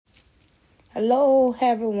Hello,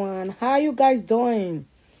 everyone. How you guys doing?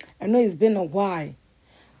 I know it's been a while.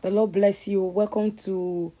 The Lord bless you. Welcome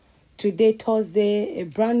to today, Thursday, a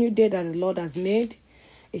brand new day that the Lord has made.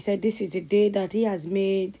 He said this is the day that He has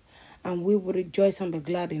made, and we will rejoice and be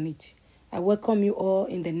glad in it. I welcome you all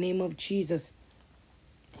in the name of Jesus.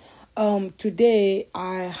 Today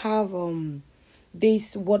I have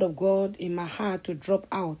this word of God in my heart to drop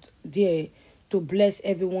out there to bless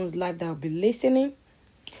everyone's life that will be listening.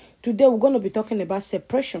 Today we're going to be talking about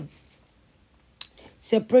separation.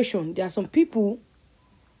 Separation. There are some people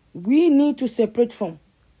we need to separate from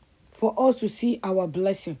for us to see our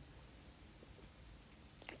blessing.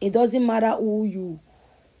 It doesn't matter who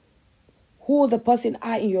the person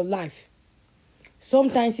are in your life.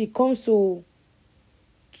 Sometimes it comes to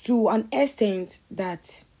an extent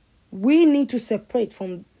that we need to separate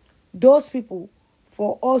from those people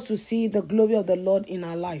for us to see the glory of the Lord in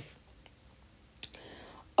our life.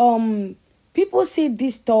 People see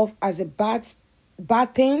this stuff as a bad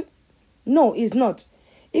thing. No, it's not.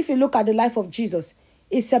 If you look at the life of Jesus,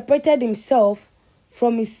 He separated Himself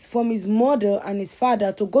from his mother and His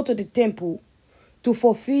father to go to the temple to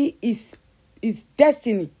fulfill his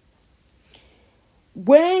destiny.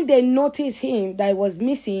 When they noticed Him that He was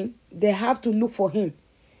missing, they have to look for Him.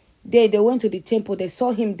 They went to the temple. They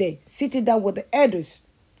saw Him there, sitting down with the elders.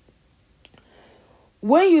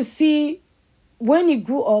 When He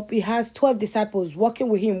grew up, He has 12 disciples working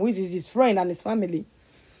with Him, which is His friend and His family.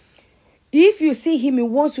 If you see Him, He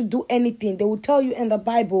wants to do anything. They will tell you in the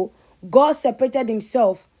Bible, God separated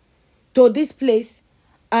Himself to this place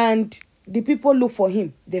and the people look for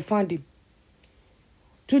Him. They found Him.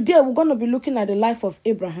 Today, we're going to be looking at the life of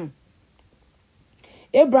Abraham.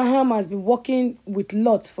 Abraham has been working with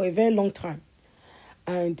Lot for a very long time.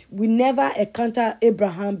 And we never encounter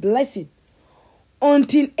Abraham's blessing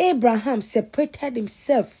until Abraham separated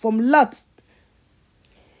himself from Lot.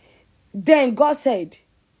 Then God said,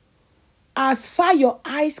 as far your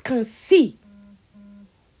eyes can see,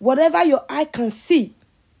 whatever your eye can see,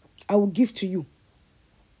 I will give to you.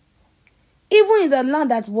 Even in the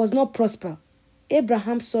land that was not prosper,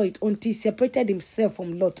 Abraham saw it until he separated himself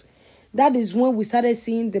from Lot. That is when we started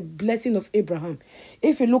seeing the blessing of Abraham.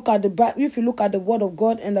 If you look at the word of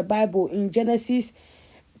God in the Bible in Genesis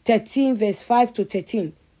 13 verse 5 to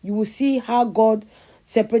 13, you will see how God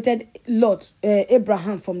separated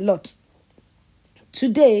Abraham from Lot.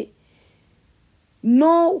 Today,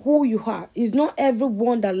 know who you are. It's not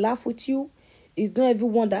everyone that laugh with you. It's not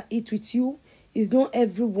everyone that eat with you. It's not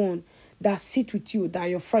everyone that sit with you that are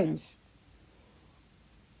your friends.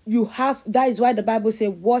 That is why the Bible says,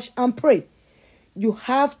 watch and pray. You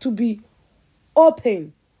have to be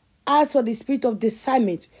open. Ask for the spirit of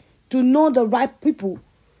discernment to know the right people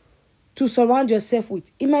to surround yourself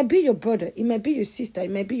with. It might be your brother. It might be your sister.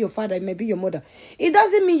 It might be your father. It might be your mother. It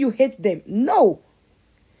doesn't mean you hate them. No.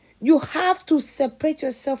 You have to separate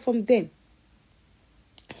yourself from them.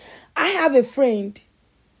 I have a friend,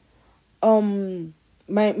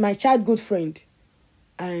 my childhood friend,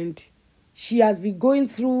 and she has been going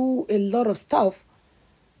through a lot of stuff.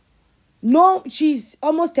 No, she's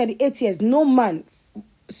almost 38 years. No man,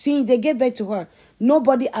 since they gave birth to her,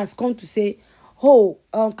 nobody has come to say, oh,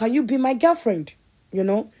 can you be my girlfriend? You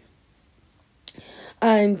know?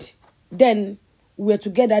 And then we were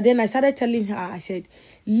together. Then I started telling her, I said,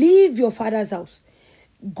 leave your father's house.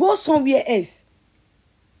 Go somewhere else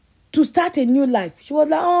to start a new life. She was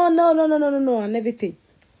like, oh, no, and everything.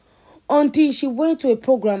 Until she went to a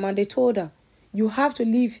program and they told her, you have to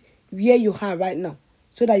leave where you are right now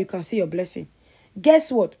so that you can see your blessing.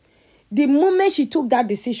 Guess what? The moment she took that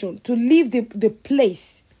decision to leave the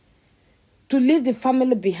place, to leave the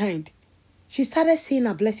family behind, she started seeing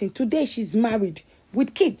her blessing. Today she's married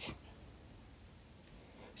with kids.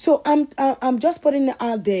 So I'm just putting it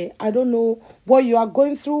out there. I don't know what you are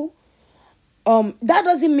going through. That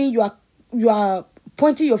doesn't mean you are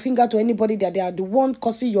pointing your finger to anybody that they are the one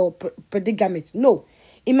causing your predicament. No,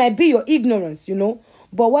 it might be your ignorance, you know.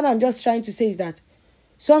 But what I'm just trying to say is that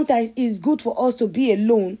sometimes it's good for us to be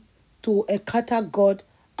alone to encounter God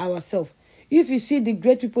ourselves. If you see the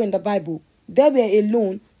great people in the Bible, they were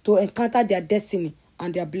alone to encounter their destiny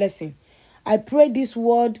and their blessing. I pray this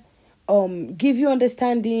word give you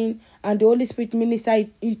understanding and the Holy Spirit minister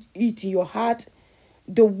it in your heart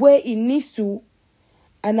the way it needs to.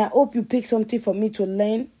 And I hope you pick something from me to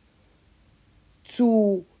learn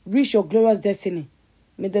to reach your glorious destiny.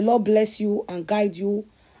 May the Lord bless you and guide you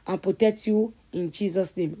and protect you in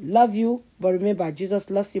Jesus' name. Love you, but remember, Jesus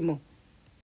loves you more.